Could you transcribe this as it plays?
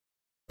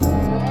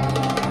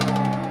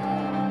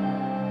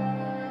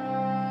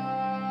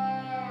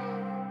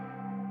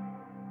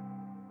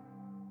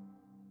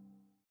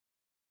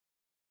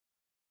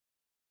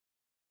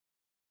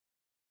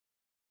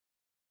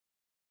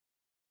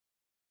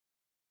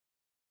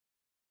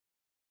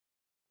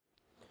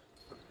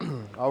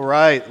All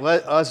right,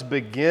 let us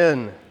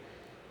begin.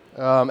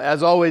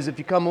 As always, if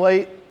you come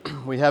late,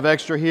 we have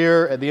extra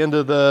here. At the end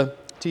of the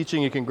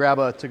teaching, you can grab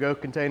a to-go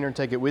container and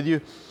take it with you.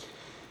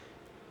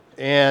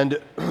 And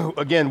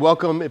again,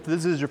 welcome. If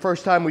this is your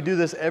first time, we do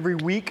this every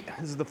week.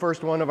 This is the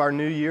first one of our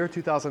new year,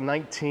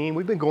 2019.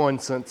 We've been going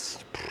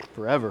since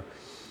forever.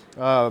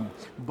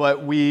 But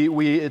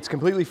it's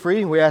completely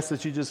free. We ask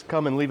that you just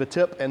come and leave a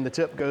tip, and the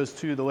tip goes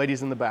to the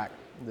ladies in the back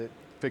that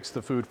fix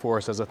the food for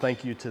us as a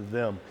thank you to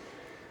them.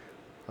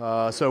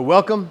 So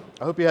welcome.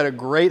 I hope you had a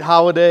great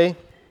holiday.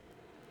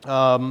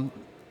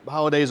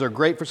 Holidays are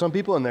great for some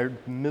people and they're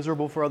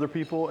miserable for other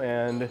people,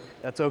 and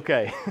that's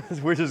okay.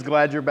 We're just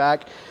glad you're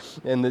back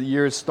and the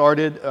year has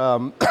started.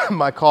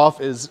 My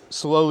cough is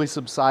slowly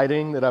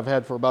subsiding that I've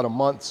had for about a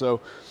month, so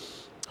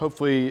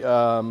hopefully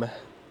I'll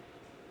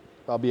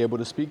be able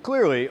to speak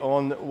clearly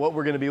on what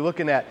we're going to be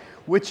looking at,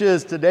 which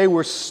is today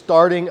we're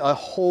starting a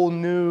whole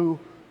new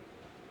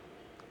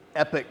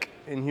epic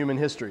in human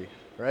history,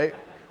 right?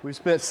 We've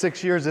spent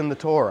 6 years in the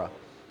Torah,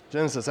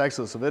 Genesis,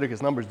 Exodus,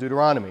 Leviticus, Numbers,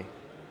 Deuteronomy.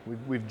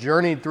 We've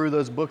journeyed through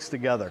those books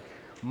together.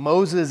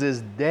 Moses is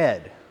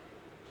dead.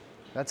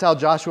 That's how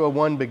Joshua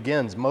 1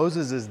 begins.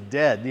 Moses is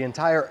dead. The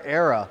entire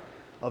era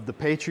of the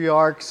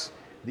patriarchs,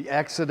 the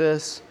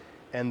Exodus,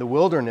 and the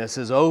wilderness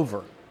is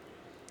over.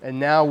 And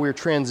now we're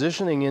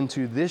transitioning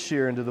into this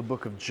year into the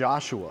book of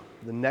Joshua,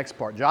 the next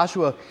part.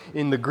 Joshua,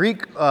 in the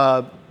Greek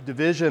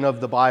division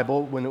of the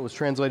Bible, when it was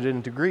translated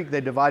into Greek,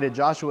 they divided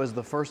Joshua as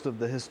the first of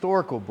the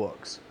historical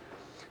books.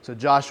 So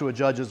Joshua,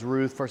 Judges,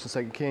 Ruth, 1st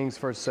and 2nd Kings,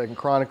 1st and 2nd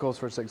Chronicles,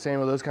 1st and 2nd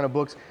Samuel, those kind of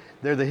books,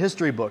 they're the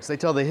history books. They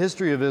tell the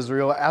history of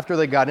Israel after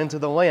they got into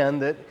the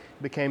land that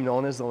became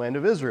known as the land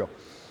of Israel.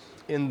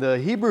 In the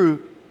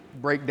Hebrew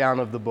breakdown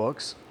of the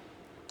books,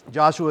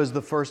 Joshua is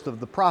the first of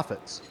the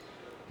prophets.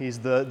 He's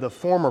the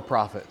former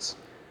prophets.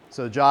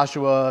 So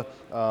Joshua,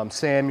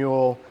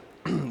 Samuel,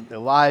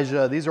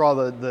 Elijah, these are all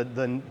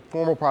the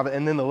former prophets.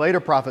 And then the later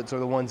prophets are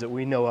the ones that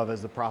we know of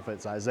as the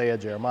prophets, Isaiah,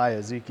 Jeremiah,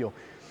 Ezekiel.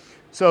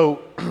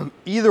 So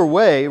either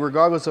way,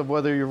 regardless of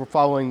whether you're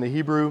following the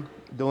Hebrew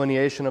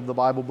delineation of the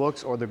Bible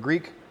books or the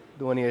Greek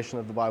delineation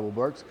of the Bible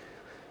books,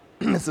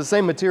 it's the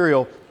same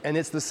material and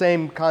it's the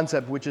same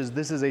concept, which is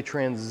this is a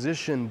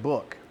transition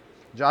book.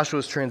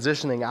 Joshua's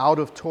transitioning out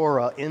of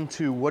Torah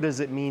into what does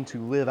it mean to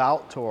live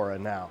out Torah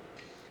now.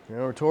 You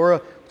know,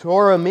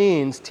 Torah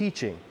means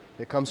teaching.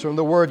 It comes from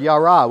the word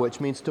yara, which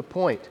means to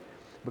point,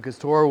 because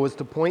Torah was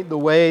to point the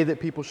way that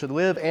people should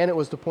live, and it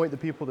was to point the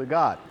people to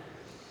God.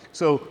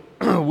 So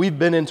we've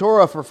been in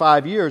Torah for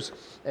 5 years,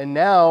 and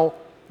now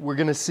we're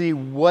going to see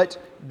what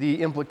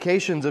the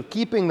implications of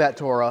keeping that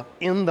Torah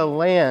in the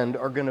land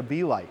are going to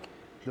be like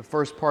the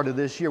first part of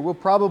this year. We'll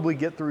probably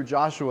get through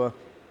Joshua,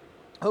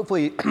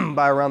 hopefully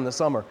by around the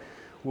summer.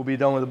 We'll be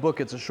done with the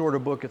book. It's a shorter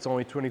book. It's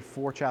only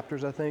 24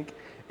 chapters, I think,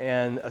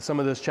 and some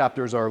of those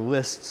chapters are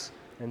lists,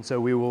 and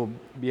so we will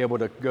be able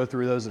to go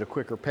through those at a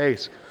quicker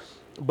pace.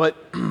 But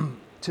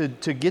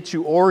to get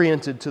you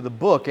oriented to the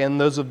book,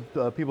 and those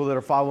of people that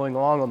are following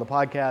along on the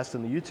podcast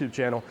and the YouTube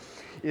channel,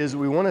 is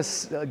we want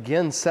to,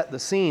 again, set the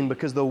scene,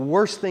 because the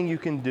worst thing you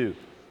can do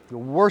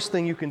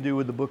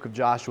with the book of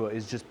Joshua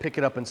is just pick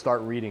it up and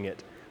start reading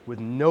it with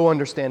no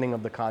understanding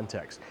of the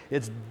context.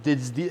 It's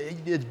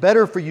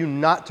better for you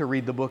not to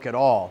read the book at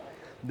all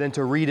than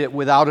to read it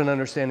without an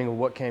understanding of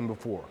what came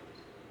before.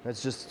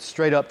 That's just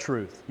straight up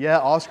truth. Yeah,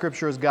 all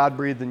Scripture is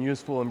God-breathed and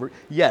useful.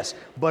 Yes,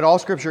 but all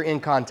Scripture in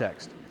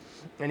context.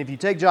 And if you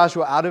take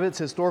Joshua out of its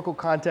historical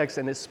context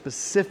and its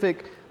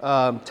specific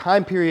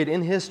time period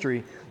in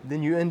history,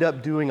 then you end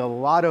up doing a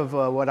lot of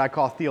what I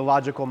call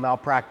theological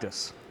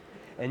malpractice.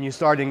 And you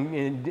start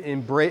enlisting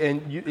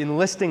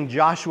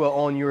Joshua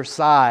on your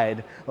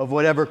side of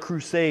whatever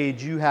crusade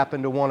you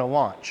happen to want to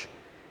launch.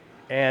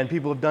 And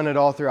people have done it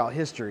all throughout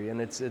history, and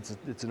it's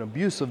an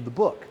abuse of the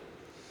book.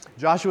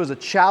 Joshua is a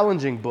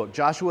challenging book.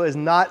 Joshua is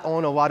not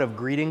on a lot of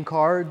greeting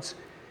cards.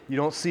 You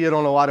don't see it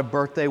on a lot of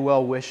birthday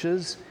well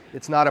wishes.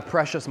 It's not a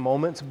precious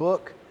moments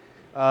book.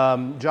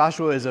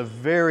 Joshua is a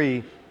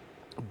very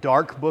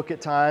dark book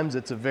at times.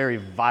 It's a very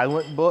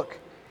violent book.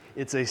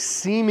 It's a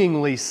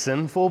seemingly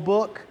sinful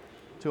book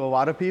to a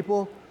lot of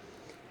people.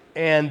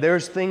 And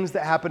there's things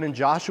that happen in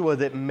Joshua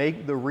that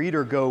make the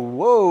reader go,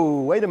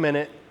 whoa, wait a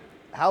minute,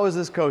 how is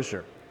this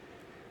kosher?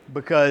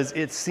 Because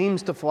it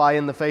seems to fly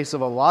in the face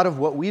of a lot of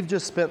what we've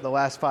just spent the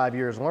last 5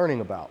 years learning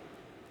about.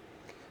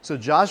 So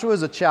Joshua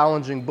is a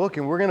challenging book,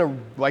 and we're going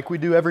to, like we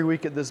do every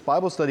week at this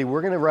Bible study,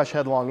 we're going to rush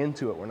headlong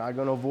into it. We're not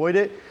going to avoid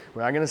it.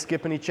 We're not going to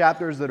skip any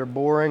chapters that are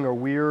boring or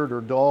weird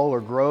or dull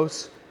or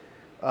gross.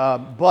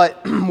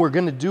 But we're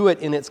going to do it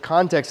in its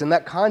context, and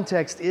that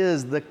context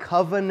is the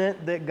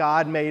covenant that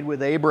God made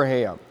with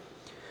Abraham.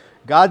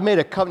 God made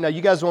a covenant. Now,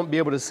 you guys won't be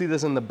able to see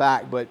this in the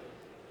back, but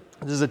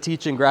this is a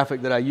teaching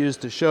graphic that I use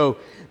to show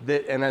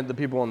that, and the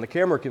people on the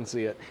camera can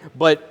see it.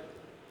 But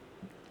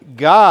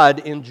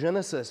God, in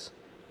Genesis,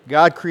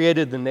 God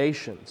created the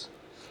nations.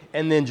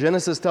 And then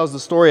Genesis tells the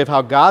story of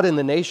how God and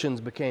the nations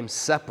became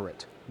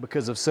separate.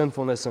 because of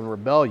sinfulness and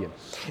rebellion.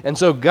 And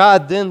so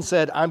God then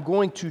said, I'm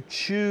going to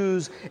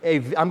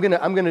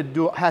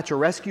hatch a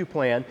rescue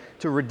plan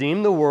to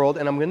redeem the world,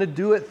 and I'm going to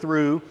do it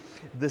through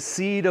the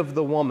seed of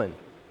the woman.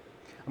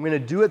 I'm going to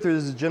do it through,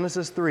 this is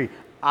Genesis 3.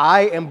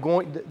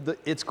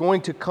 It's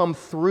going to come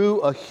through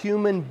a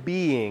human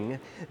being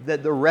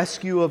that the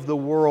rescue of the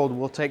world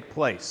will take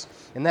place.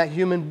 And that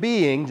human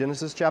being,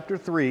 Genesis chapter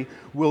 3,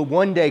 will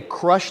one day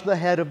crush the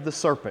head of the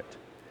serpent.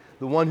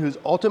 The one who's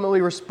ultimately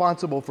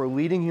responsible for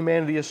leading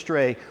humanity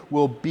astray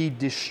will be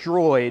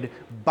destroyed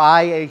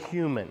by a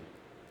human,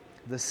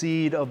 the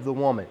seed of the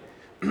woman.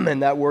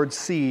 And that word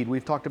seed,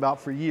 we've talked about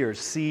for years.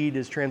 Seed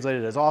is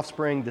translated as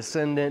offspring,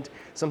 descendant.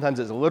 Sometimes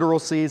it's a literal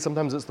seed.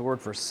 Sometimes it's the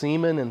word for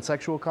semen in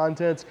sexual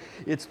contents.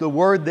 It's the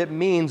word that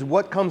means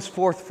what comes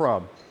forth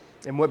from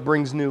and what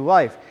brings new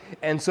life.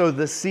 And so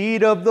the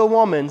seed of the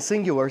woman,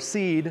 singular,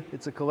 seed,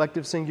 it's a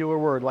collective singular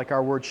word like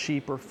our word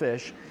sheep or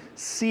fish.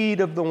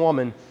 Seed of the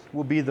woman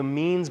will be the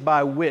means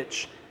by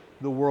which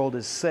the world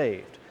is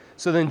saved.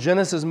 So then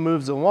Genesis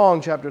moves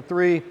along, chapter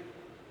 3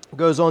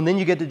 goes on. Then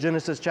you get to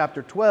Genesis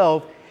chapter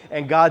 12,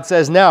 and God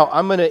says, now,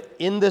 I'm going to,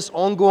 in this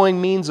ongoing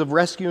means of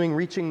rescuing,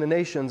 reaching the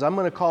nations, I'm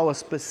going to call a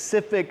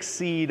specific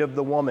seed of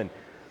the woman.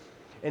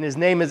 And his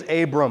name is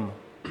Abram.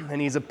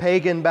 And he's a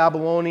pagan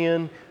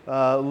Babylonian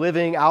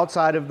living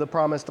outside of the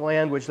promised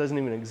land, which doesn't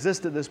even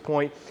exist at this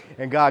point.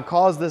 And God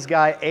calls this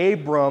guy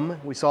Abram.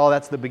 We saw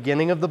that's the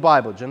beginning of the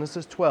Bible,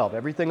 Genesis 12.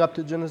 Everything up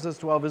to Genesis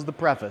 12 is the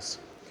preface.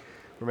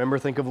 Remember,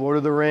 think of Lord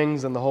of the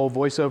Rings and the whole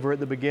voiceover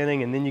at the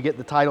beginning, and then you get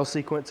the title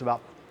sequence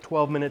about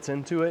 12 minutes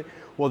into it.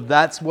 Well,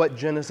 that's what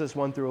Genesis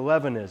 1 through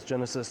 11 is.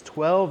 Genesis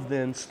 12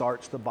 then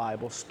starts the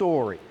Bible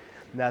story.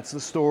 And that's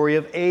the story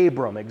of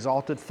Abram,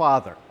 exalted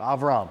father,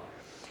 Avram.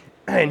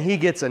 And he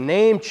gets a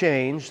name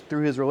change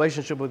through his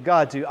relationship with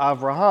God to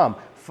Avraham,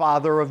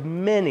 father of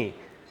many.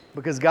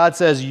 Because God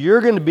says,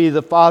 you're going to be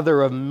the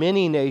father of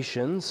many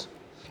nations,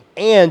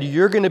 and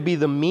you're going to be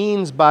the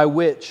means by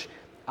which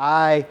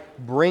I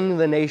bring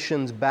the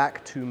nations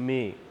back to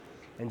me.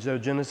 And so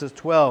Genesis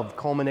 12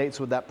 culminates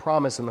with that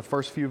promise in the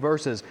first few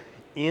verses.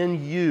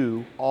 In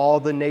you, all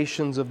the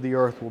nations of the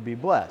earth will be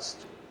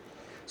blessed.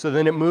 So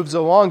then it moves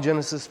along.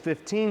 Genesis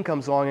 15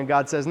 comes along, and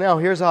God says, now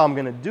here's how I'm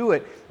going to do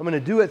it. I'm going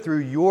to do it through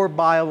your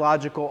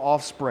biological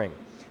offspring,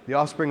 the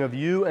offspring of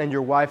you and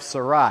your wife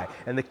Sarai.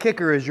 And the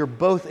kicker is you're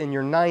both in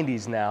your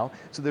 90s now,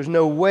 so there's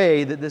no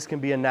way that this can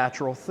be a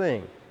natural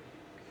thing.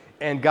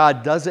 And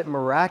God does it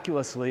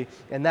miraculously,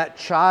 and that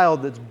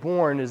child that's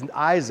born is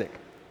Isaac.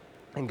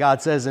 And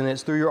God says, and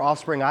it's through your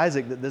offspring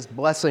Isaac that this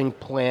blessing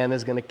plan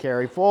is going to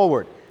carry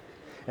forward.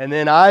 And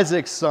then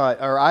Isaac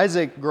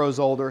grows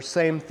older,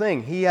 same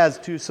thing. He has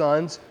two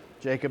sons,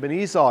 Jacob and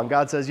Esau. And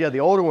God says, yeah,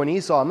 the older one,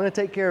 Esau, I'm going to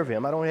take care of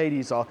him. I don't hate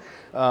Esau.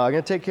 I'm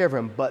going to take care of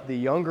him. But the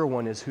younger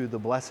one is who the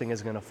blessing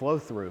is going to flow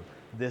through.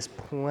 This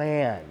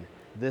plan,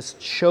 this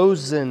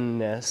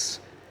chosenness,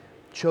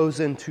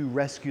 chosen to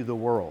rescue the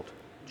world,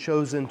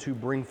 chosen to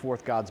bring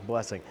forth God's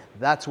blessing.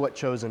 That's what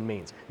chosen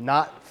means.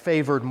 Not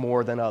favored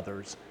more than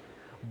others,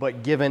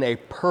 but given a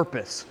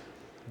purpose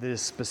that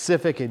is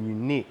specific and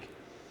unique.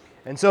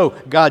 And so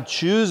God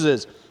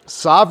chooses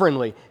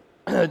sovereignly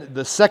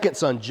the second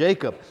son,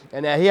 Jacob.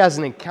 And he has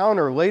an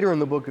encounter later in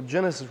the book of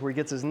Genesis where he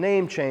gets his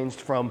name changed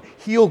from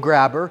heel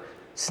grabber,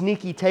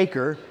 sneaky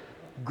taker,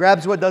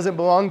 grabs what doesn't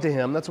belong to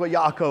him. That's what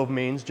Yaakov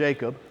means,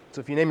 Jacob.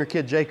 So if you name your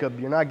kid Jacob,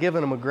 you're not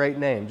giving him a great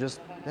name.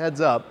 Just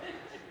heads up.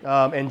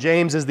 And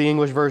James is the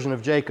English version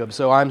of Jacob,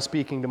 so I'm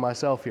speaking to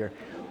myself here.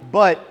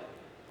 But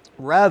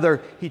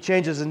rather, he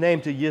changes his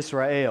name to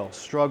Yisrael,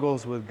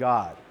 struggles with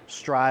God,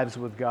 strives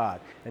with God.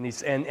 And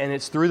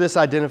it's through this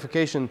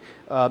identification,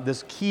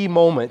 this key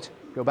moment.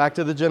 Go back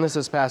to the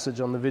Genesis passage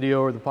on the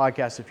video or the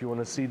podcast if you want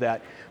to see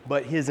that.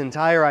 But his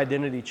entire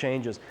identity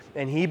changes.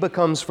 And he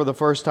becomes, for the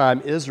first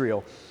time,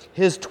 Israel.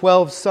 His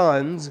 12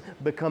 sons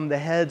become the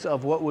heads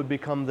of what would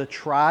become the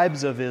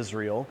tribes of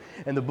Israel.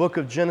 And the book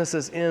of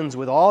Genesis ends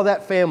with all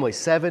that family,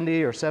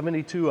 70 or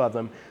 72 of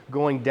them,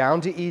 going down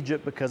to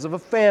Egypt because of a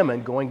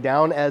famine, going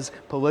down as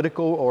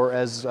political or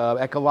as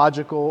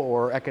ecological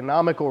or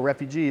economical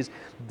refugees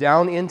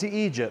down into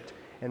Egypt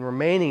and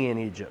remaining in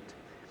Egypt.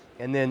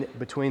 And then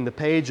between the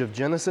page of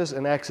Genesis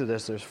and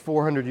Exodus, there's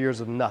 400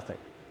 years of nothing,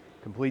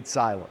 complete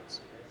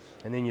silence.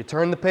 And then you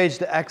turn the page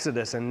to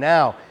Exodus, and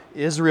now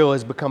Israel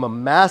has become a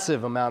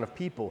massive amount of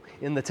people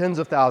in the tens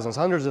of thousands,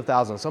 hundreds of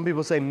thousands. Some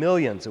people say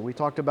millions. And we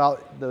talked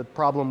about the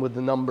problem with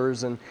the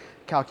numbers and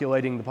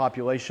calculating the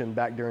population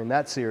back during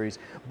that series.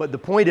 But the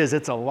point is,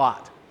 it's a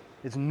lot.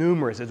 It's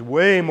numerous. It's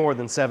way more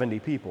than 70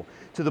 people.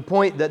 To the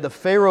point that the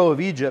Pharaoh of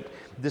Egypt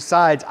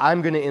decides,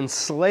 I'm going to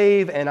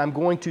enslave and I'm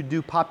going to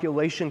do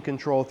population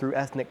control through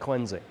ethnic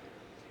cleansing.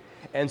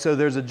 And so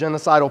there's a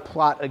genocidal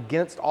plot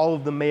against all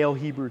of the male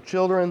Hebrew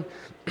children.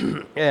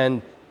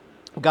 And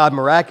God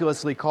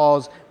miraculously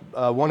calls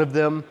one of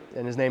them,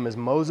 and his name is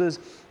Moses.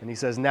 And he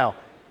says, now,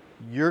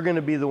 you're going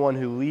to be the one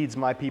who leads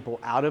my people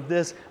out of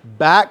this,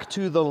 back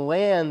to the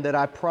land that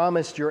I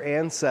promised your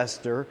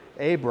ancestor,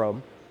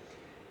 Abram.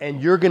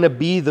 And you're going to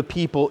be the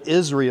people,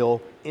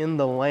 Israel, in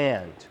the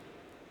land.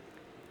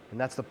 And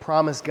that's the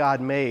promise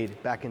God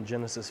made back in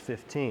Genesis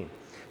 15.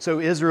 So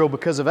Israel,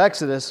 because of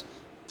Exodus,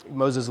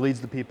 Moses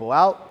leads the people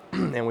out,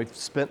 and we've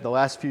spent the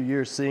last few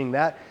years seeing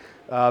that,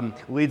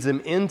 leads them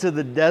into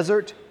the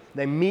desert.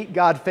 They meet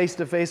God face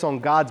to face on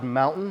God's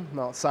mountain,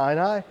 Mount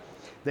Sinai.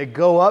 They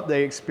go up,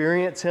 they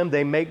experience Him,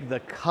 they make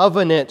the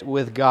covenant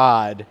with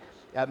God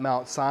at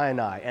Mount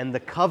Sinai. And the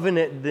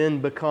covenant then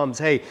becomes,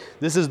 hey,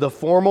 this is the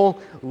formal,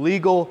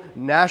 legal,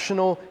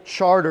 national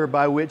charter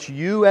by which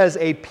you as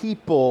a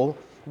people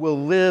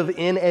will live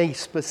in a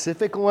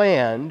specific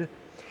land.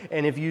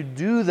 And if you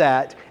do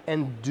that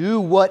and do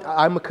what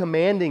I'm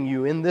commanding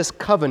you in this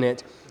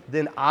covenant,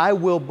 then I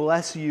will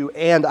bless you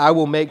and I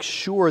will make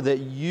sure that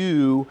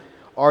you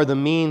are the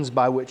means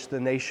by which the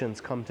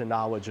nations come to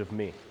knowledge of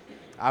me.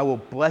 I will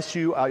bless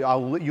you.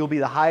 You'll be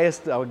the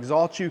highest. I'll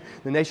exalt you.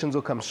 The nations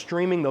will come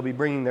streaming. They'll be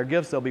bringing their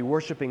gifts. They'll be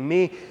worshiping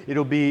me.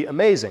 It'll be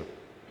amazing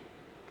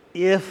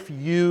if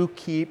you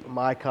keep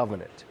my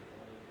covenant.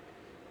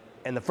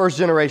 And the first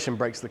generation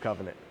breaks the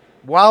covenant.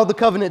 While the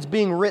covenant's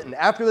being written,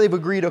 after they've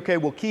agreed, okay,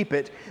 we'll keep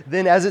it,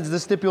 then as the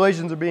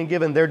stipulations are being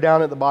given, they're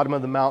down at the bottom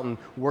of the mountain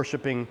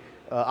worshiping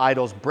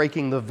idols,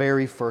 breaking the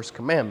very first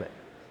commandment.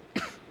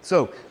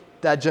 So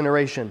that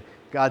generation,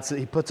 God said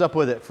He puts up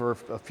with it for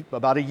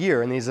about a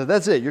year, and He says,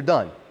 that's it, you're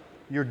done.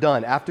 You're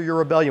done. After your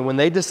rebellion, when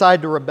they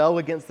decide to rebel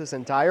against this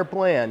entire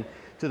plan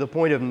to the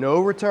point of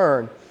no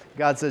return,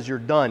 God says, you're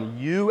done.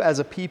 You as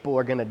a people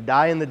are going to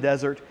die in the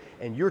desert,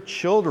 and your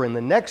children,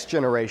 the next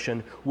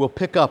generation, will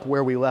pick up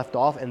where we left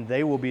off, and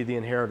they will be the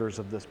inheritors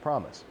of this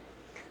promise.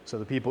 So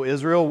the people of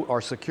Israel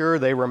are secure.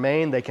 They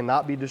remain. They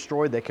cannot be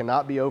destroyed. They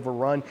cannot be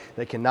overrun.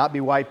 They cannot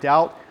be wiped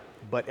out.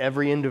 But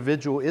every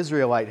individual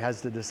Israelite has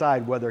to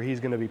decide whether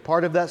he's going to be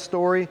part of that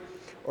story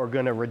or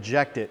going to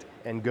reject it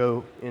and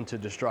go into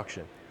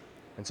destruction.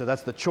 And so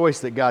that's the choice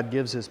that God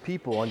gives His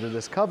people under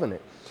this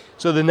covenant.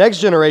 So the next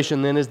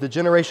generation then is the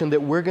generation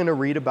that we're going to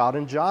read about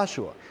in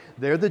Joshua.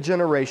 They're the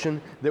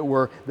generation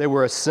that they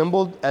were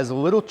assembled as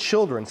little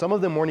children. Some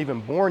of them weren't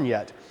even born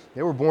yet.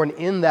 They were born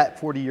in that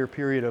 40-year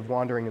period of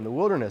wandering in the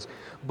wilderness.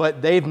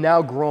 But they've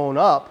now grown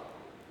up,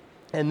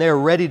 and they're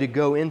ready to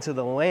go into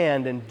the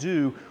land and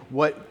do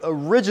what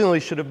originally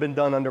should have been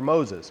done under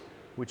Moses,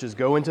 which is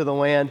go into the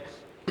land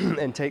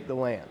and take the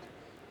land.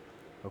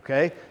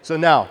 Okay? So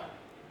now,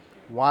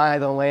 why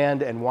the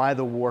land and why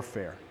the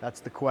warfare? That's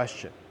the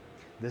question.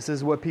 This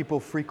is what people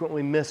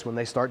frequently miss when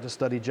they start to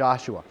study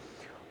Joshua.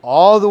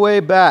 All the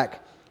way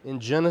back in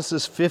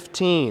Genesis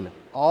 15,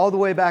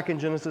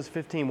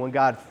 when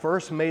God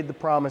first made the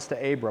promise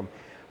to Abram,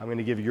 I'm going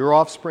to give your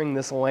offspring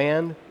this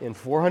land in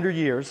 400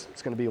 years.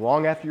 It's going to be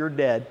long after you're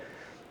dead.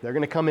 They're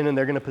going to come in and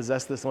they're going to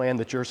possess this land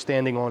that you're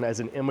standing on as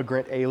an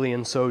immigrant,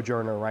 alien,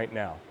 sojourner right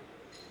now.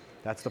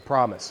 That's the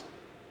promise.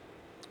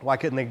 Why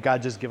couldn't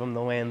God just give them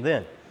the land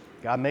then?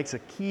 God makes a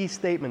key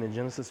statement in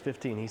Genesis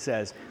 15. He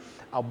says,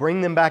 I'll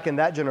bring them back in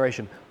that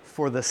generation,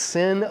 for the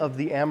sin of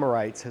the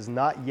Amorites has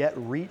not yet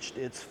reached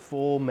its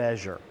full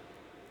measure.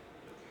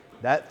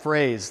 That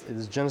phrase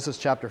is Genesis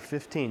chapter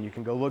 15. You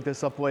can go look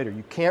this up later.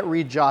 You can't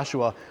read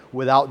Joshua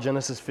without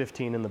Genesis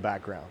 15 in the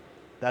background.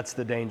 That's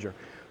the danger.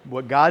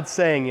 What God's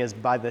saying is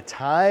by the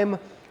time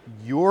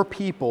your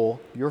people,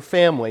 your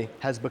family,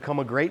 has become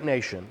a great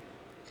nation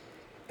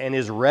and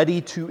is ready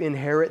to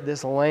inherit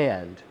this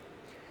land,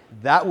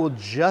 that will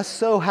just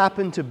so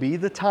happen to be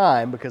the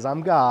time, because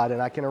I'm God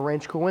and I can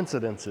arrange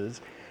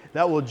coincidences,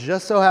 that will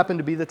just so happen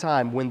to be the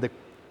time when the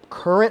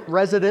current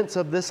residents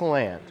of this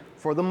land,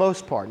 for the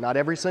most part, not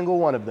every single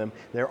one of them,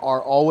 there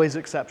are always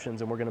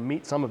exceptions, and we're going to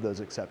meet some of those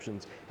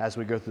exceptions as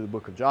we go through the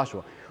book of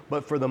Joshua.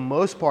 But for the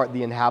most part,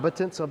 the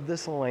inhabitants of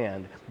this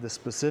land, the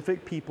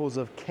specific peoples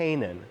of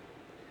Canaan,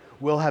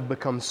 will have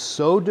become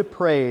so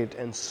depraved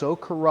and so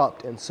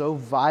corrupt and so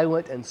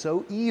violent and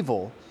so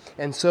evil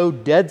and so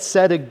dead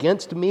set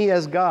against me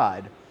as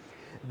God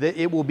that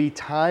it will be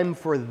time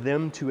for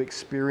them to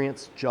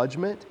experience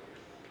judgment,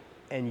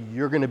 and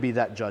you're going to be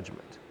that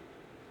judgment.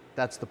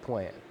 That's the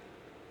plan.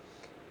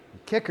 The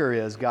kicker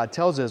is God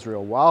tells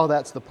Israel, while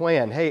that's the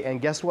plan, hey, and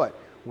guess what?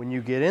 When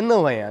you get in the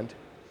land,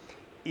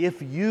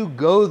 if you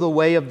go the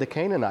way of the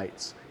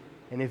Canaanites,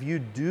 and if you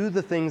do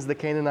the things the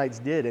Canaanites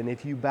did, and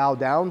if you bow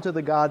down to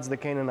the gods the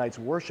Canaanites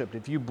worshipped,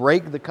 if you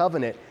break the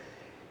covenant,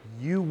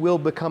 you will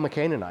become a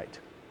Canaanite.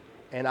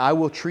 And I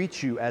will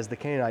treat you as the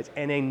Canaanites.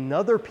 And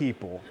another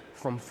people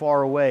from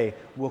far away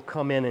will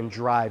come in and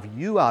drive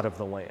you out of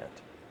the land.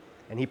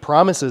 And He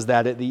promises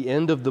that at the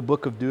end of the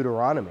book of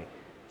Deuteronomy,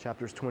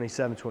 chapters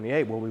 27,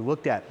 28, where we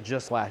looked at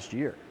just last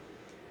year.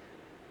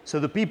 So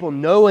the people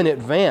know in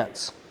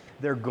advance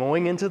they're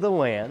going into the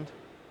land.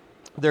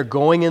 They're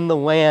going in the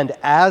land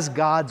as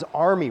God's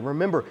army.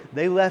 Remember,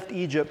 they left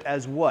Egypt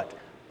as what?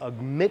 A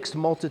mixed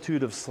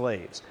multitude of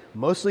slaves.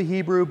 Mostly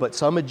Hebrew, but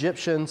some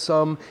Egyptian,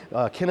 some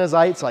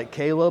Kenizzites like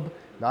Caleb,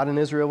 not an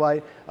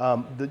Israelite.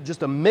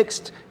 Just a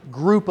mixed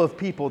group of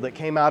people that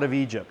came out of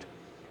Egypt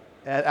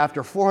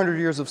after 400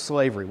 years of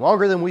slavery,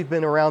 longer than we've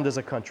been around as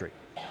a country.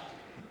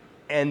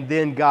 And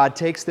then God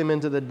takes them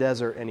into the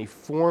desert and He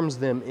forms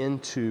them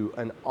into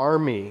an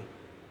army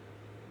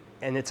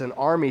And it's an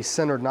army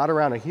centered not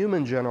around a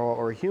human general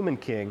or a human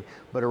king,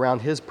 but around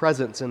his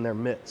presence in their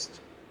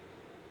midst.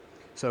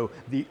 So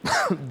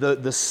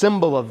the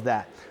symbol of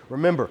that,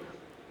 remember,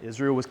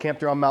 Israel was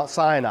camped around Mount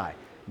Sinai.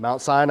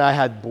 Mount Sinai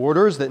had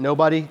borders that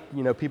nobody,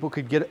 people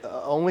could get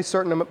only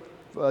certain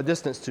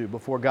distance to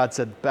before God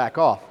said, back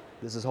off.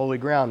 This is holy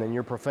ground and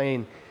you're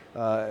profane,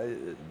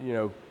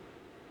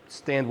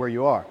 stand where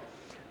you are.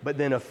 But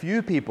then a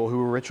few people who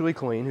were ritually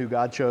clean, who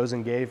God chose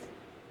and gave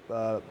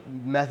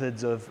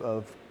methods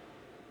of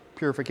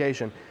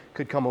purification,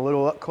 could come a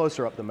little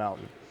closer up the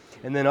mountain.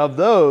 And then of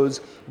those,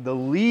 the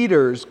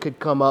leaders could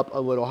come up a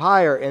little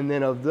higher. And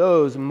then of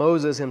those,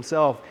 Moses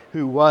himself,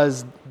 who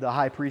was the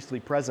high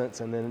priestly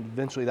presence, and then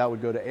eventually that would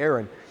go to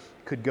Aaron,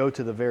 could go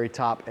to the very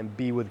top and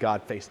be with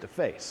God face to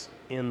face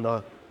in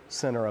the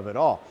center of it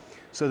all.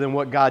 So then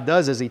what God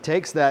does is he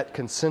takes that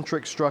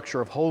concentric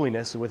structure of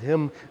holiness with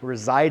him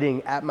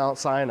residing at Mount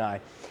Sinai,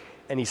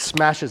 and he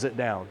smashes it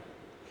down.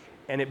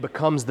 And it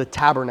becomes the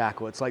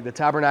tabernacle. It's like the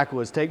tabernacle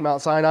is take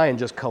Mount Sinai and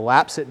just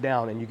collapse it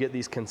down, and you get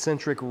these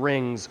concentric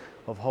rings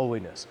of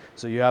holiness.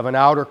 So you have an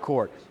outer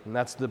court, and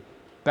that's the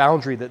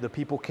boundary that the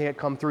people can't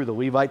come through. The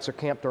Levites are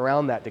camped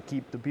around that to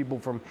keep the people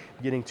from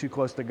getting too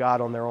close to God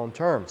on their own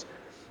terms.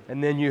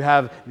 And then you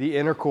have the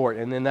inner court,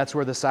 and then that's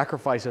where the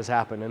sacrifices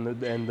happen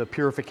and the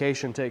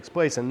purification takes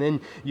place. And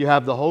then you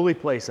have the holy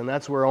place, and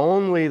that's where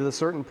only the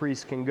certain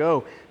priests can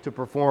go to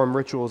perform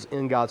rituals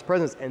in God's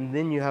presence. And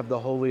then you have the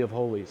Holy of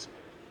Holies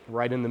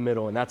right in the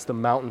middle, and that's the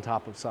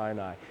mountaintop of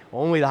Sinai.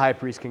 Only the high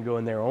priest can go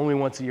in there, only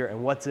once a year.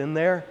 And what's in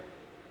there?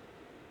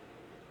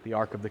 The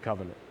Ark of the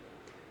Covenant.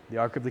 The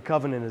Ark of the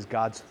Covenant is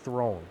God's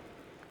throne.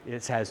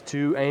 It has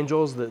two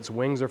angels that's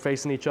wings are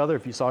facing each other.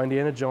 If you saw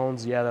Indiana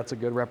Jones, yeah, that's a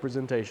good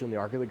representation, the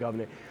Ark of the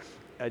Covenant.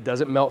 It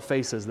doesn't melt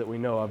faces that we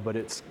know of, but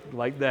it's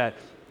like that.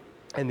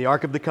 And the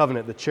Ark of the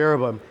Covenant, the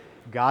cherubim,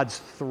 God's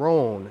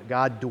throne,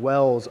 God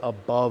dwells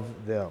above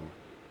them.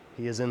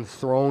 He is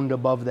enthroned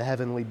above the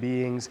heavenly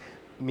beings,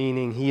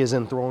 meaning he is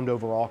enthroned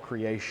over all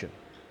creation.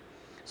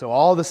 So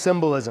all the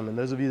symbolism, and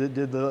those of you that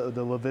did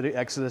the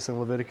Exodus and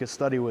Leviticus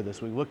study with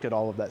us, we looked at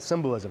all of that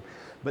symbolism.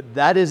 But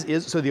that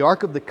is so the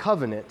Ark of the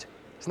Covenant,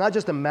 it's not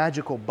just a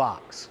magical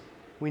box.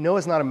 We know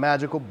it's not a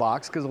magical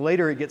box because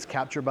later it gets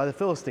captured by the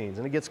Philistines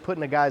and it gets put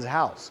in a guy's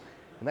house.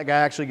 And that guy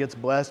actually gets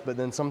blessed, but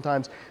then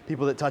sometimes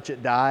people that touch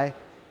it die,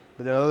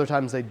 but then other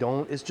times they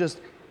don't.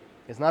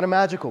 It's not a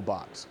magical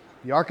box.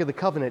 The Ark of the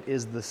Covenant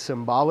is the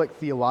symbolic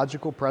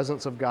theological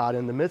presence of God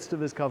in the midst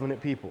of his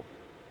covenant people.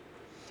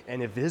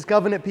 And if his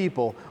covenant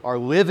people are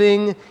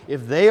living,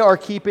 if they are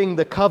keeping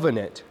the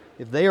covenant,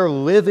 if they are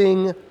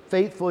living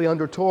faithfully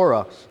under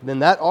Torah, then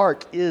that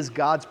ark is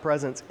God's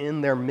presence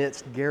in their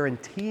midst,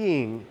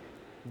 guaranteeing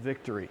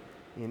victory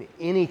in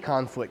any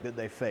conflict that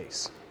they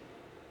face.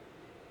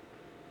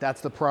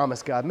 That's the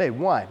promise God made.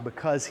 Why?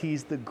 Because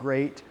he's the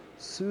great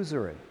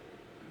suzerain.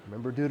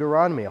 Remember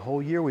Deuteronomy, a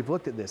whole year we've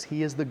looked at this.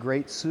 He is the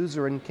great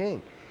suzerain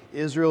king.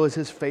 Israel is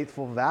his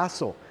faithful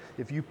vassal.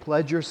 If you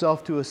pledge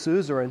yourself to a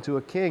suzerain, to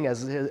a king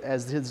as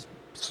his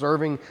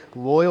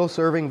loyal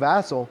serving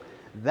vassal,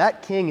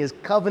 that king is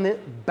covenant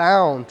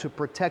bound to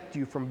protect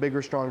you from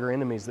bigger, stronger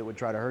enemies that would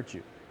try to hurt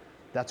you.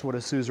 That's what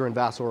a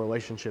suzerain-vassal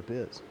relationship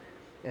is.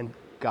 And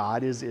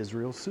God is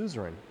Israel's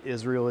suzerain.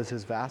 Israel is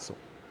his vassal.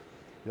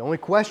 The only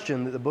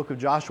question that the book of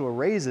Joshua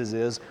raises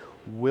is,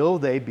 will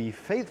they be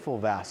faithful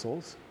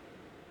vassals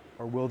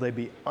or will they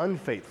be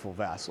unfaithful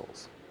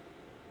vassals?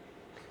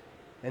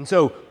 And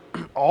so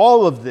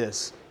all of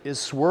this is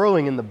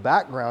swirling in the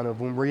background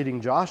of when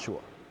reading Joshua.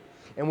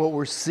 And what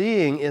we're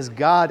seeing is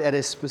God at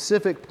a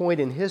specific point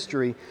in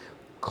history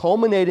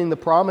culminating the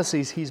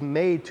promises he's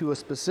made to a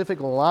specific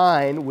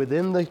line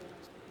within the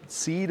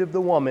seed of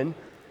the woman,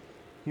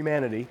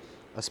 humanity,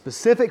 a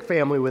specific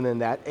family within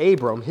that,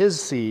 Abram,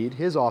 his seed,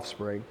 his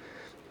offspring,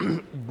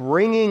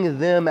 bringing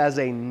them as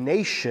a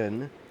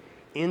nation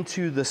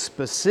into the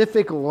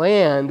specific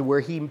land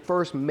where he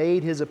first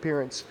made his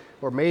appearance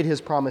or made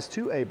his promise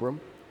to Abram,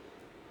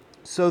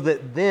 so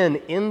that then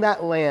in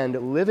that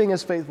land, living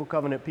as faithful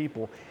covenant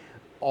people,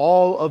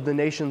 all of the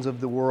nations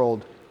of the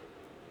world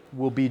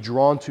will be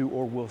drawn to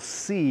or will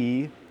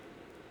see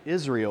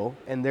Israel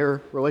and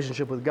their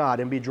relationship with God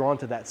and be drawn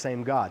to that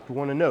same God. We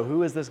want to know,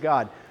 who is this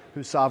God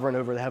who's sovereign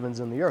over the heavens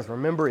and the earth?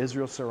 Remember,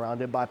 Israel's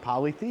surrounded by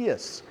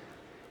polytheists,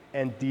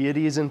 and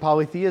deities in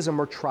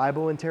polytheism are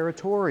tribal and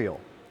territorial.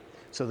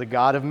 So the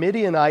God of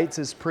Midianites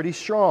is pretty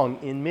strong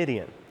in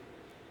Midian.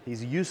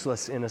 He's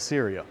useless in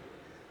Assyria.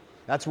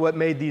 That's what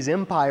made these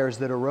empires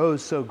that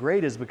arose so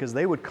great, is because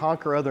they would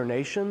conquer other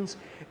nations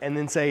and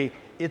then say,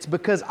 it's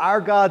because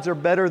our gods are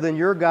better than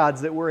your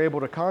gods that we're able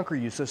to conquer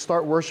you, so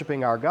start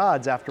worshiping our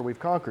gods after we've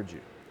conquered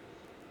you.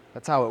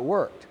 That's how it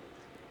worked.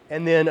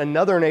 And then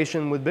another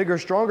nation with bigger,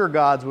 stronger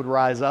gods would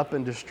rise up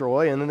and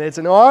destroy, and then they'd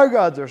say, no, our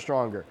gods are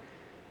stronger.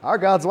 Our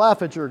gods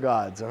laugh at your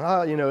gods. And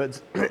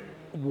it's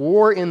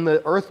war in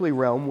the earthly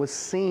realm was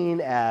seen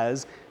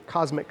as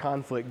cosmic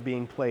conflict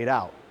being played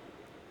out.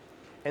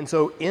 And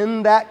so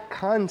in that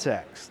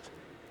context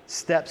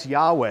steps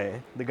Yahweh,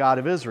 the God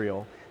of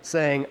Israel,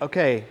 saying,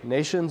 okay,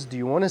 nations, do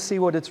you want to see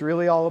what it's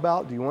really all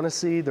about? Do you want to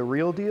see the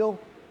real deal?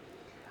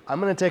 I'm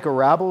going to take a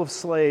rabble of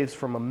slaves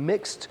from a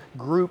mixed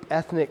group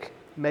ethnic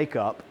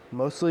makeup,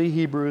 mostly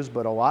Hebrews,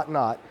 but a lot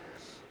not,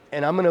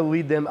 and I'm going to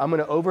lead them, I'm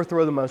going to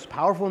overthrow the most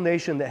powerful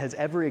nation that has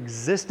ever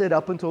existed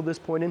up until this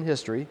point in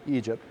history,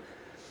 Egypt,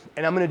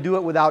 and I'm going to do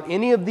it without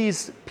any of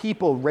these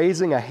people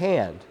raising a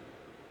hand.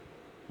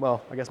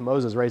 Well, I guess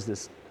Moses raised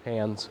his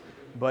hands,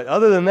 but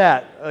other than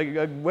that,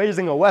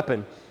 raising a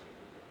weapon,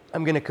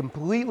 I'm going to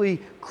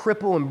completely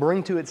cripple and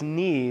bring to its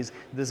knees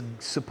this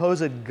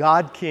supposed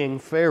God King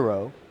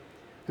Pharaoh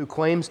who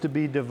claims to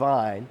be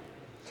divine,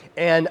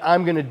 and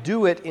I'm going to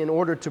do it in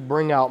order to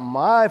bring out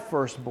my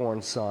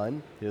firstborn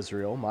son,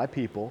 Israel, my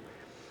people,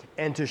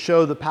 and to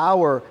show the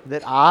power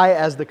that I,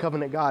 as the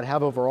covenant God,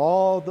 have over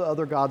all the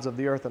other gods of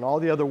the earth and all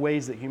the other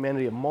ways that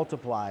humanity have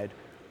multiplied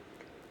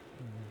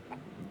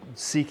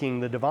seeking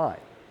the divine.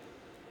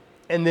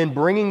 And then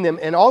bringing them,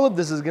 and all of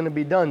this is going to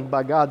be done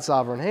by God's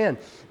sovereign hand.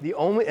 The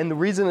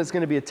reason it's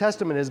going to be a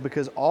testament is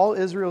because all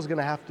Israel's going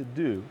to have to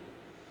do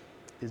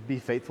is be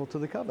faithful to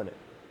the covenant.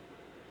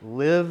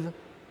 Live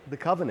the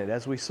covenant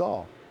as we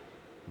saw.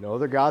 No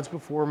other gods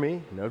before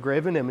me, no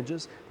graven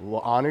images.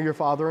 Honor your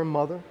father and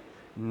mother.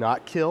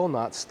 Not kill,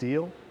 not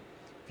steal.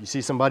 If you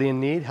see somebody in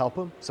need, help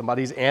them.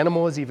 Somebody's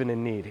animal is even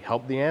in need,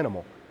 help the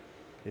animal.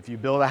 If you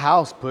build a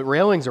house, put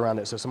railings around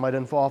it so somebody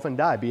doesn't fall off and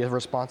die. Be a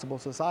responsible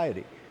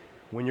society.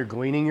 When you're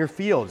gleaning your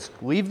fields,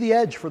 leave the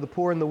edge for the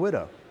poor and the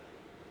widow.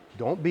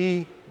 Don't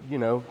be,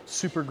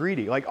 super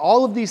greedy. Like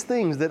all of these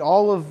things that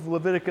all of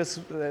Leviticus,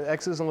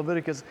 Exodus and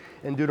Leviticus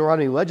and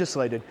Deuteronomy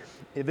legislated,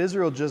 if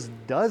Israel just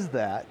does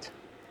that,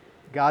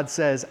 God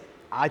says,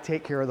 I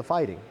take care of the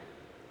fighting.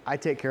 I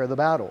take care of the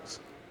battles.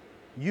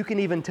 You can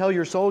even tell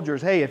your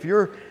soldiers, hey, if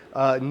you're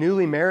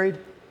newly married,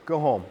 go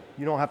home.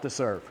 You don't have to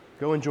serve.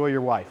 Go enjoy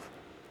your wife.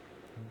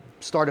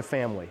 Start a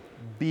family.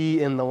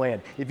 Be in the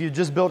land. If you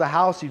just built a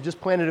house, you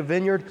just planted a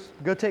vineyard,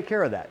 go take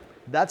care of that.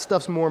 That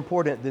stuff's more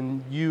important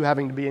than you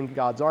having to be in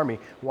God's army.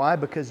 Why?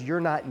 Because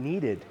you're not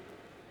needed.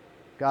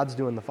 God's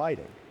doing the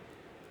fighting.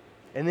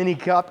 And then he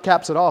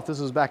caps it off. This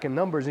was back in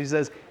Numbers. He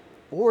says,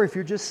 or if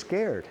you're just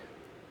scared.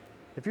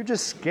 If you're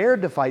just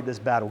scared to fight this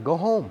battle, go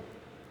home.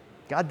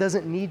 God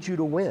doesn't need you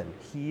to win.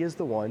 He is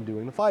the one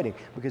doing the fighting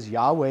because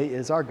Yahweh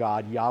is our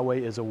God. Yahweh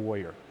is a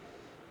warrior.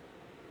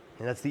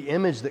 And that's the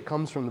image that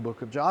comes from the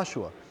book of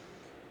Joshua.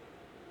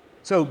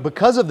 So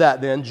because of that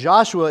then,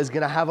 Joshua is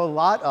going to have a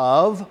lot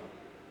of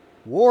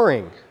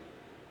warring.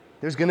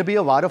 There's going to be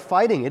a lot of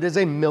fighting. It is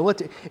a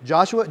military.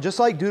 Joshua, just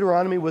like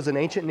Deuteronomy was an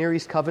ancient Near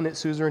East covenant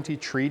suzerainty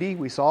treaty,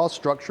 we saw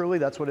structurally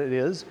that's what it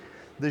is.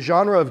 The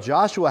genre of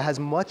Joshua has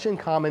much in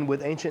common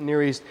with ancient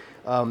Near East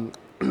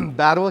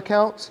battle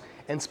accounts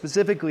and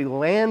specifically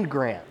land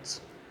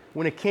grants.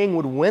 When a king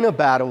would win a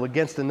battle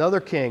against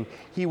another king,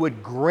 he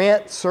would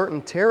grant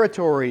certain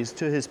territories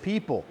to his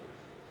people.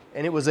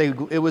 And it was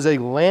a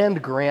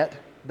land grant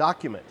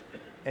document.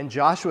 And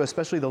Joshua,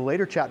 especially the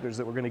later chapters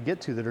that we're going to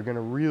get to that are going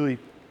to really,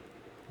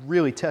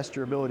 really test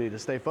your ability to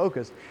stay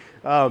focused,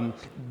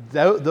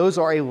 those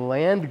are a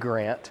land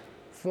grant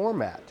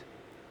format.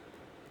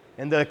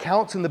 And the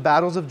accounts in the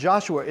battles of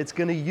Joshua, it's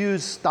going to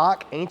use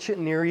stock ancient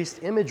Near East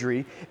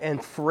imagery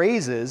and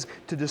phrases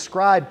to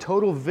describe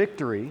total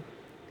victory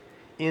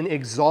in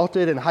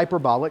exalted and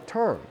hyperbolic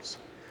terms.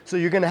 So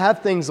you're going to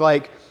have things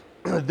like,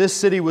 this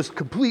city was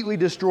completely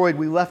destroyed,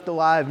 we left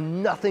alive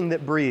nothing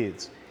that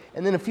breathes.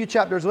 And then a few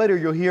chapters later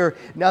you'll hear,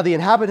 now the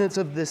inhabitants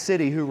of this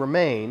city who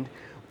remained,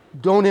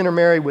 don't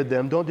intermarry with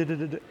them, don't.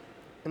 And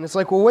it's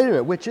like, well, wait a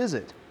minute, which is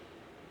it?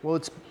 Well,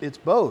 it's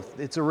both.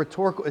 It's a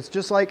rhetorical, it's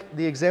just like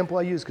the example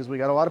I use, because we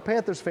got a lot of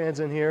Panthers fans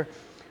in here,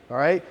 all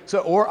right? So,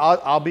 or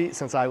I'll be,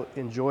 since I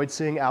enjoyed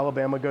seeing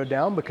Alabama go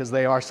down because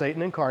they are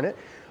Satan incarnate,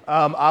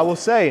 I will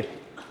say,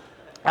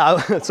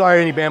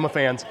 sorry, any Bama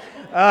fans.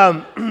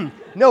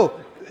 No,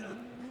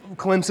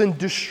 Clemson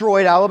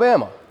destroyed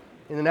Alabama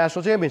in the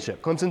national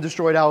championship. Clemson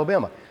destroyed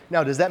Alabama.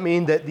 Now, does that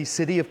mean that the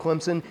city of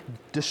Clemson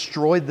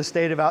destroyed the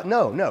state of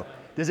Alabama? No.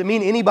 Does it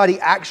mean anybody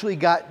actually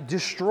got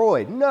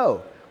destroyed?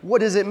 No. What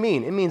does it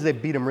mean? It means they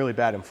beat them really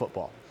bad in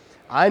football.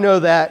 I know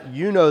that.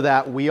 You know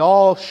that. We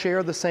all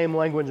share the same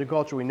language and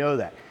culture. We know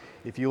that.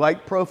 If you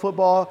like pro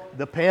football,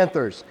 the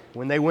Panthers,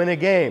 when they win a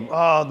game,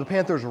 the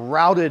Panthers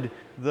routed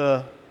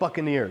the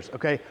Buccaneers,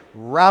 okay?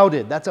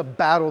 Routed. That's a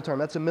battle term.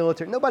 That's a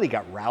military. Nobody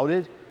got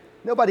routed.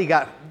 Nobody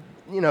got,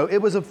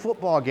 it was a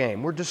football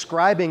game. We're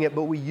describing it,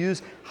 but we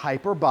use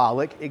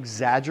hyperbolic,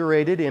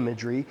 exaggerated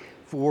imagery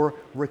for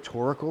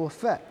rhetorical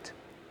effect.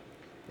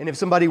 And if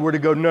somebody were to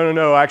go,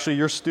 no, actually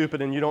you're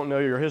stupid and you don't know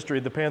your history,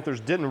 the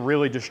Panthers didn't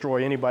really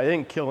destroy anybody, they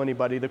didn't kill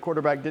anybody, the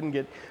quarterback didn't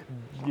get,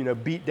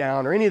 beat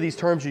down, or any of these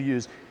terms you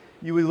use,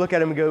 you would look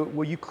at him and go,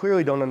 well, you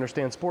clearly don't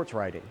understand sports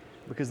writing,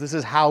 because this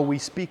is how we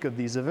speak of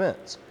these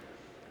events.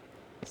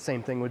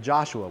 Same thing with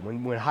Joshua.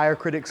 When higher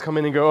critics come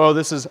in and go,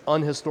 this is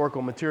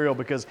unhistorical material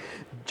because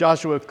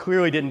Joshua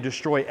clearly didn't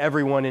destroy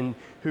everyone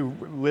who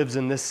lives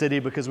in this city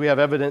because we have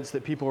evidence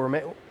that people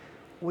remain.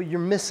 Well, you're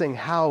missing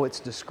how it's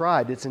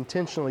described. It's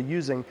intentionally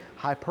using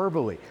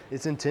hyperbole.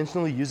 It's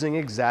intentionally using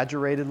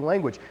exaggerated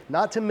language.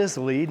 Not to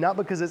mislead, not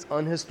because it's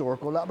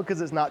unhistorical, not because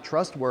it's not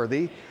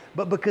trustworthy,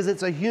 but because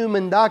it's a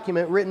human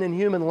document written in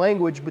human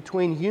language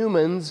between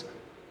humans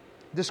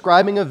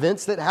describing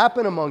events that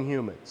happen among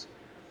humans.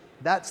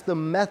 That's the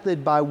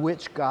method by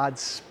which God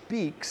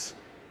speaks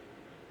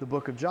the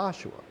book of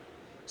Joshua.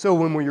 So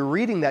when you're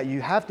reading that,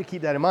 you have to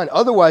keep that in mind.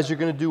 Otherwise, you're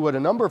going to do what a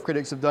number of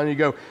critics have done. You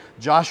go,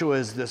 Joshua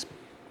is this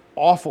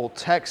awful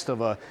text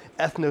of a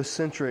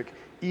ethnocentric,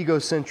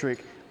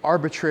 egocentric,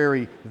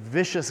 arbitrary,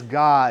 vicious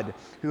God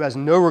who has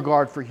no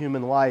regard for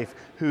human life,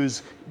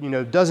 who's,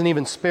 doesn't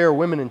even spare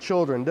women and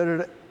children.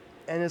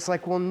 And it's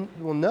like, well,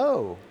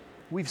 no.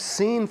 We've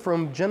seen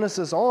from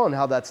Genesis on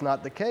how that's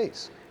not the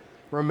case.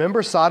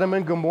 Remember Sodom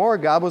and Gomorrah?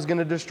 God was going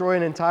to destroy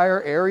an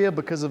entire area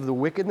because of the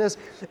wickedness.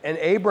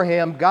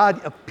 And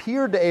God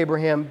appeared to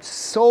Abraham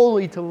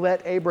solely to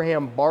let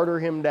Abraham barter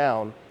him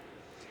down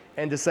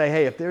and to say,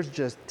 hey, if there's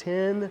just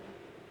 10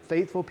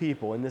 faithful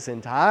people in this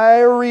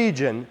entire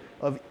region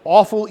of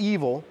awful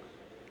evil,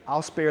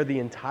 I'll spare the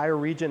entire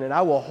region and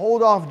I will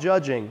hold off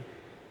judging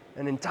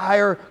an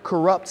entire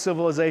corrupt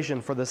civilization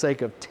for the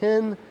sake of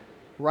 10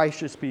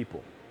 righteous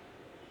people.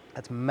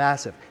 That's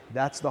massive.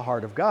 That's the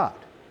heart of God.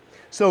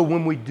 So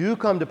when we do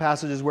come to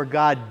passages where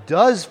God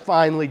does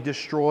finally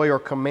destroy or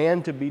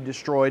command to be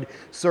destroyed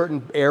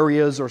certain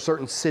areas or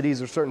certain cities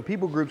or certain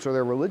people groups or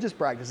their religious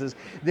practices,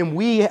 then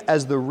we,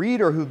 as the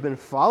reader who've been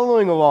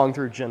following along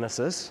through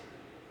Genesis,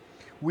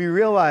 we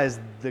realize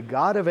the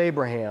God of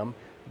Abraham,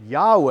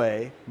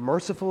 Yahweh,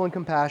 merciful and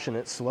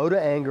compassionate, slow to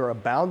anger,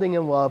 abounding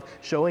in love,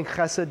 showing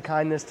chesed,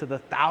 kindness to the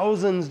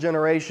thousands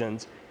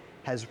generations,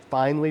 has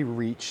finally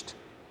reached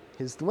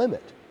his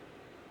limit.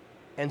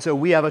 And so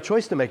we have a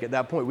choice to make at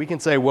that point. We can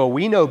say, well,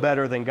 we know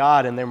better than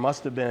God, and there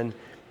must have been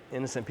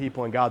innocent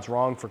people, and God's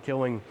wrong for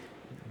killing,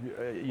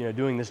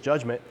 doing this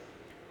judgment.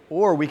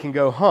 Or we can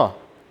go,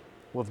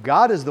 well, if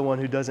God is the one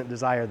who doesn't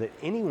desire that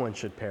anyone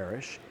should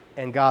perish,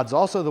 and God's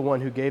also the one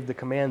who gave the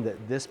command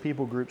that this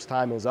people group's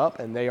time is up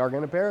and they are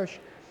going to perish,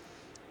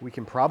 we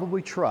can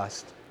probably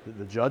trust that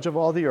the judge of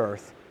all the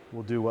earth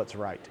will do what's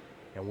right.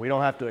 And we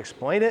don't have to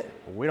explain it.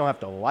 We don't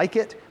have to like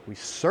it. We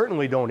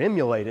certainly don't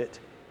emulate it.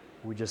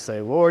 We just say,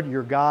 Lord,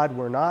 you're God,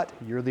 we're not.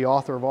 You're the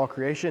author of all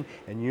creation,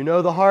 and you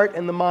know the heart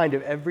and the mind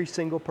of every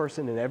single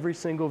person in every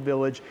single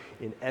village,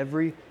 in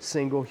every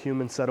single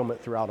human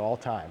settlement throughout all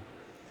time.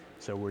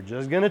 So we're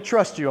just going to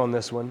trust you on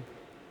this one,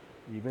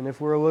 even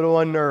if we're a little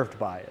unnerved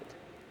by it.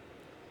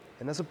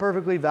 And that's a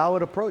perfectly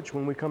valid approach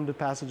when we come to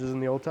passages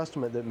in the Old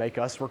Testament that make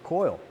us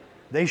recoil.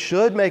 They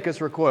should make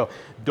us recoil.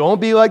 Don't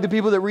be like the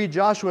people that read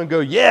Joshua and go,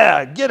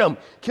 yeah, get them,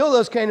 kill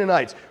those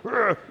Canaanites.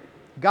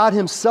 God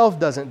himself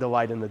doesn't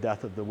delight in the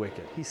death of the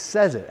wicked. He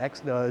says it.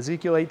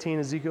 Ezekiel 18,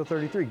 Ezekiel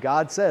 33.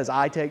 God says,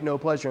 I take no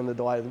pleasure in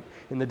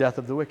the death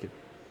of the wicked.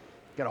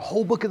 Got a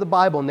whole book of the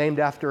Bible named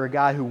after a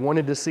guy who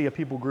wanted to see a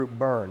people group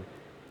burn.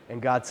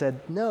 And God said,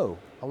 no,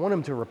 I want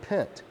him to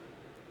repent.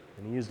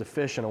 And he used a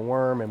fish and a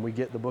worm, and we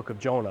get the book of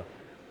Jonah.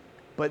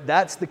 But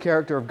that's the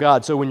character of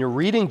God. So when you're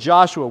reading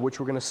Joshua, which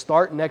we're going to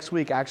start next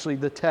week, actually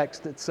the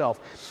text itself,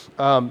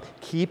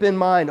 keep in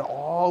mind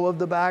all of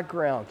the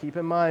background. Keep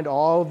in mind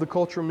all of the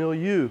cultural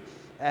milieu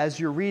as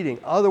you're reading.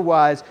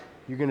 Otherwise,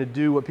 you're going to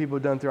do what people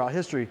have done throughout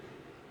history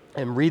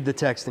and read the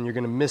text, and you're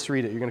going to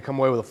misread it. You're going to come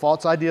away with a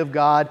false idea of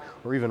God,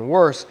 or even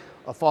worse,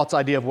 a false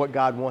idea of what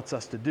God wants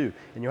us to do.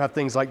 And you'll have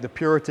things like the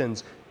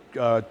Puritans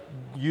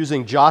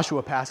using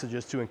Joshua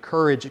passages to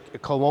encourage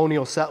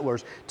colonial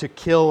settlers to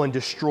kill and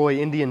destroy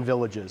Indian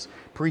villages,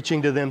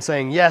 preaching to them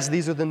saying, yes,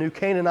 these are the new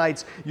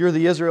Canaanites, you're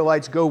the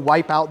Israelites, go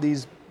wipe out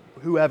these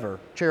whoever,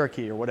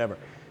 Cherokee or whatever.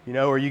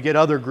 Or you get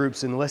other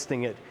groups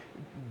enlisting it,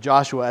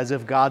 Joshua, as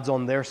if God's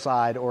on their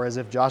side, or as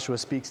if Joshua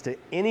speaks to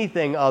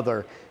anything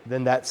other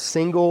than that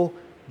single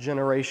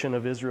generation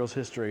of Israel's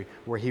history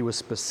where he was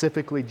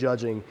specifically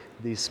judging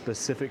these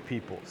specific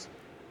peoples.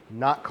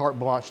 Not carte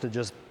blanche to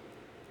just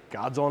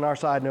God's on our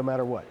side no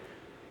matter what.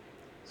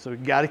 So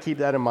we've got to keep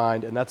that in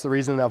mind, and that's the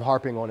reason that I'm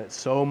harping on it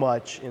so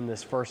much in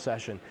this first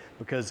session,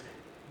 because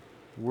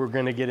we're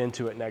going to get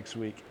into it next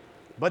week.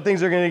 But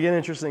things are going to get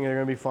interesting, they're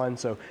going to be fun.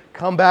 So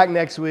come back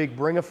next week,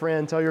 bring a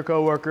friend, tell your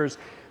coworkers,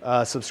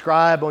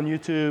 subscribe on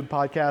YouTube,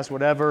 podcast,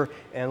 whatever,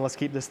 and let's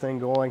keep this thing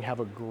going. Have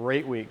a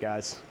great week,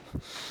 guys.